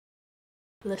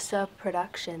Lissa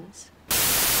Productions.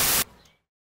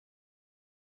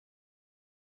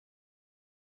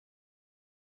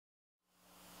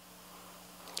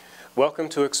 Welcome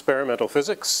to experimental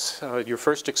physics. Your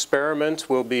first experiment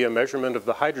will be a measurement of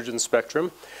the hydrogen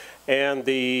spectrum, and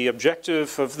the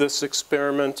objective of this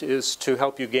experiment is to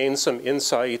help you gain some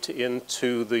insight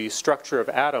into the structure of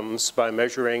atoms by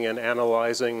measuring and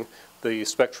analyzing the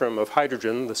spectrum of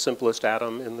hydrogen, the simplest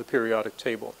atom in the periodic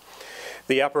table.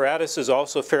 The apparatus is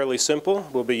also fairly simple.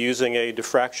 We'll be using a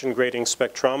diffraction grating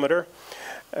spectrometer.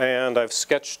 And I've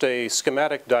sketched a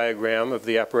schematic diagram of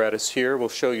the apparatus here. We'll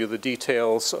show you the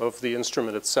details of the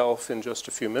instrument itself in just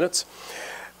a few minutes.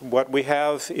 What we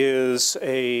have is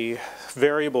a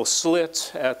variable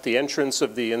slit at the entrance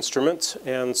of the instrument,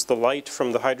 and the light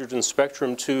from the hydrogen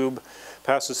spectrum tube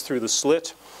passes through the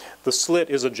slit. The slit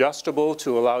is adjustable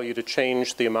to allow you to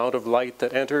change the amount of light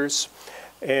that enters.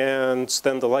 And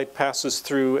then the light passes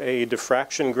through a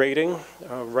diffraction grating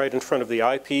right in front of the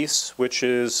eyepiece, which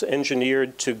is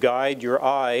engineered to guide your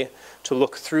eye to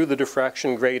look through the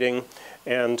diffraction grating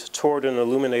and toward an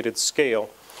illuminated scale.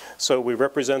 So we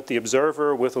represent the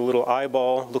observer with a little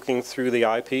eyeball looking through the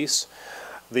eyepiece.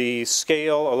 The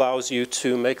scale allows you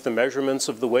to make the measurements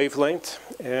of the wavelength,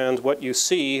 and what you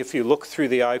see if you look through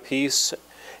the eyepiece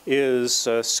is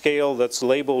a scale that's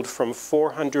labeled from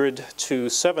 400 to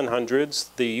 700.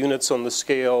 The units on the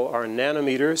scale are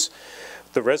nanometers.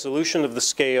 The resolution of the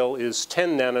scale is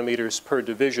 10 nanometers per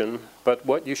division, but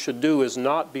what you should do is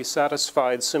not be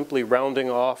satisfied simply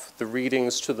rounding off the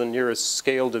readings to the nearest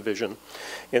scale division.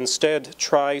 Instead,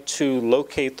 try to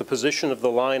locate the position of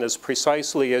the line as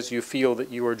precisely as you feel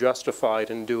that you are justified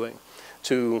in doing,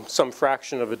 to some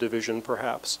fraction of a division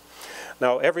perhaps.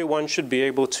 Now, everyone should be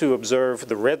able to observe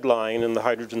the red line in the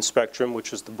hydrogen spectrum,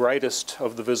 which is the brightest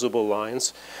of the visible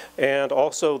lines, and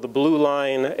also the blue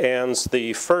line and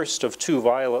the first of two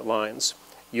violet lines.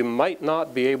 You might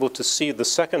not be able to see the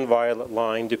second violet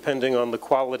line depending on the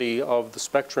quality of the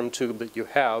spectrum tube that you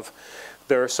have.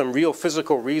 There are some real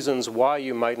physical reasons why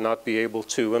you might not be able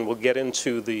to, and we'll get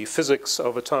into the physics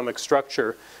of atomic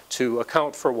structure to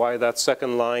account for why that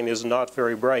second line is not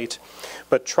very bright.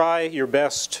 But try your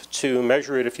best to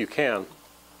measure it if you can.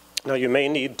 Now, you may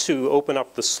need to open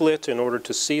up the slit in order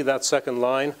to see that second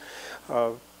line,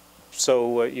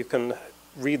 so you can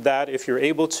read that if you're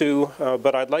able to,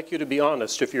 but I'd like you to be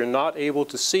honest. If you're not able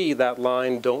to see that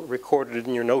line, don't record it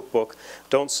in your notebook.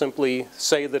 Don't simply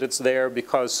say that it's there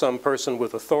because some person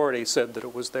with authority said that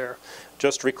it was there.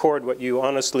 Just record what you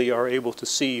honestly are able to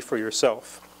see for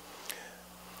yourself.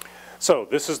 So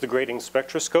this is the grating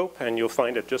spectroscope, and you'll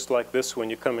find it just like this when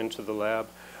you come into the lab.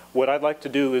 What I'd like to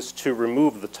do is to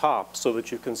remove the top so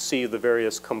that you can see the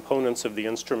various components of the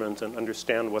instrument and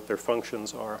understand what their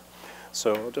functions are.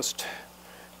 So I'll just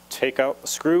take out the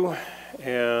screw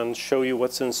and show you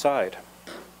what's inside.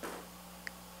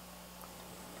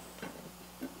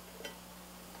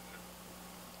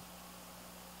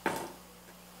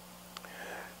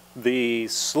 The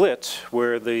slit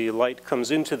where the light comes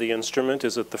into the instrument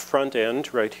is at the front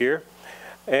end right here.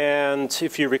 And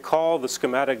if you recall the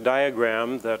schematic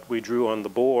diagram that we drew on the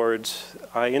board,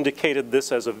 I indicated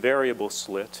this as a variable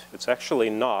slit. It's actually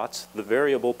not. The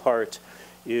variable part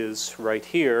is right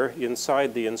here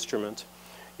inside the instrument.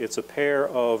 It's a pair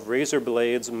of razor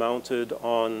blades mounted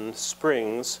on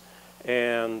springs,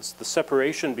 and the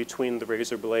separation between the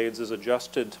razor blades is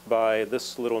adjusted by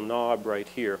this little knob right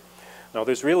here. Now,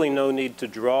 there's really no need to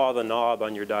draw the knob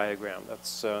on your diagram.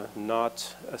 That's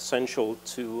not essential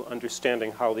to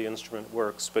understanding how the instrument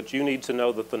works, but you need to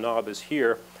know that the knob is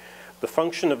here. The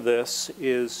function of this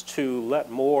is to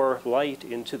let more light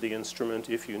into the instrument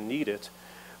if you need it.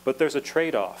 But there's a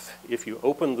trade-off. If you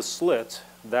open the slit,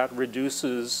 that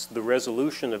reduces the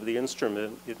resolution of the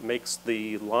instrument. It makes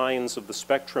the lines of the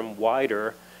spectrum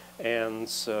wider, and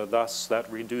thus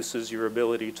that reduces your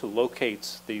ability to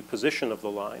locate the position of the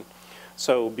line.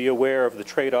 So be aware of the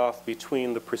trade-off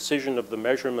between the precision of the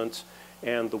measurement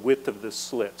and the width of this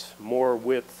slit. More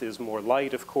width is more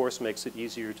light, of course, makes it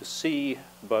easier to see,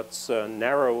 but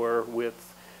narrower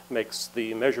width makes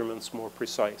the measurements more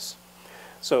precise.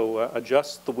 So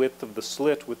adjust the width of the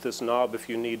slit with this knob if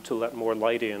you need to let more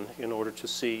light in order to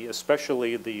see,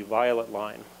 especially the violet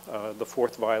line, the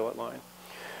fourth violet line.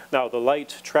 Now, the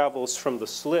light travels from the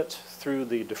slit through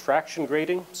the diffraction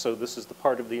grating. So this is the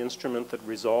part of the instrument that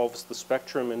resolves the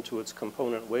spectrum into its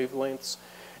component wavelengths.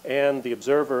 And the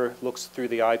observer looks through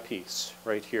the eyepiece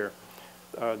right here,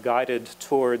 guided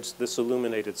towards this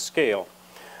illuminated scale.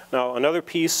 Now, another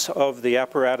piece of the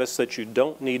apparatus that you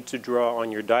don't need to draw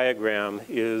on your diagram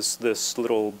is this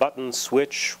little button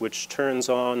switch which turns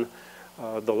on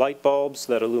the light bulbs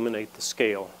that illuminate the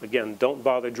scale. Again, don't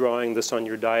bother drawing this on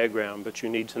your diagram, but you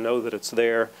need to know that it's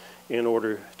there in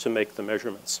order to make the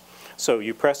measurements. So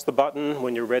you press the button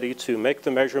when you're ready to make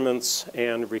the measurements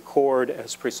and record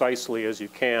as precisely as you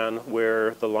can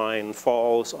where the line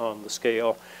falls on the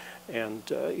scale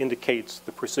and indicates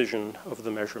the precision of the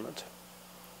measurement.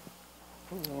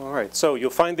 All right, so you'll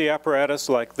find the apparatus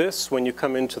like this when you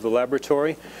come into the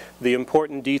laboratory. The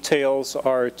important details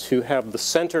are to have the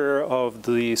center of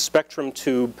the spectrum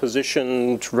tube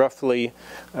positioned roughly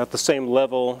at the same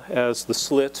level as the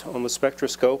slit on the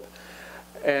spectroscope.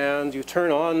 And you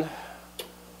turn on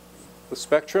the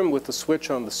spectrum with the switch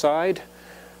on the side,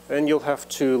 and you'll have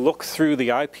to look through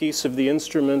the eyepiece of the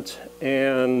instrument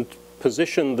and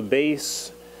position the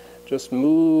base. Just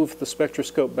move the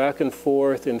spectroscope back and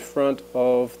forth in front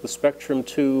of the spectrum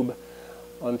tube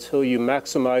until you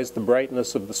maximize the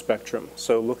brightness of the spectrum.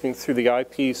 So looking through the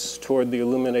eyepiece toward the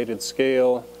illuminated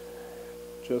scale,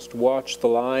 just watch the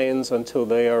lines until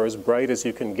they are as bright as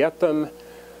you can get them,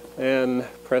 and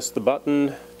press the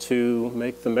button to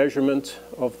make the measurement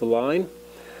of the line.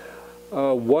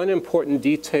 One important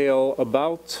detail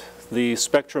about the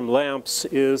spectrum lamps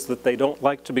is that they don't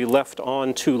like to be left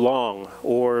on too long,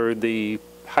 or the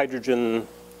hydrogen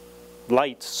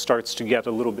light starts to get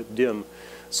a little bit dim.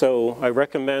 So I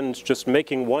recommend just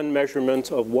making one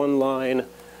measurement of one line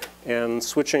and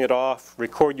switching it off.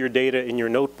 Record your data in your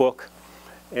notebook,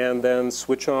 and then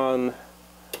switch on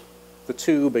the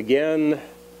tube again,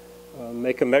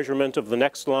 make a measurement of the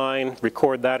next line,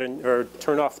 record that or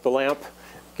turn off the lamp,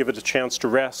 give it a chance to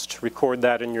rest, record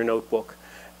that in your notebook,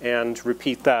 and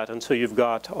repeat that until you've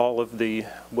got all of the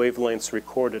wavelengths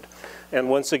recorded. And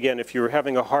once again, if you're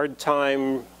having a hard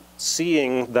time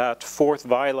seeing that fourth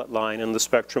violet line in the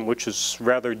spectrum, which is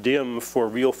rather dim for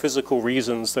real physical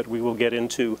reasons that we will get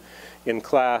into in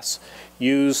class,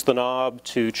 use the knob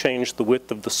to change the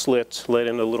width of the slit, let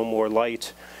in a little more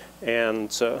light,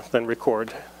 and then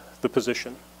record the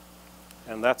position.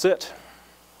 And that's it.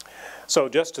 So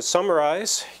just to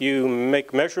summarize, you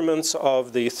make measurements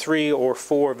of the 3 or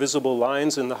 4 visible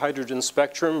lines in the hydrogen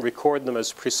spectrum, record them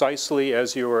as precisely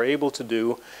as you are able to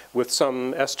do with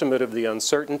some estimate of the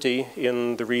uncertainty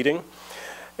in the reading.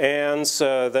 And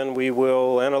then we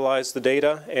will analyze the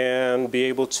data and be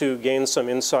able to gain some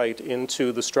insight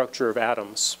into the structure of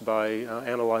atoms by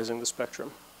analyzing the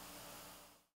spectrum.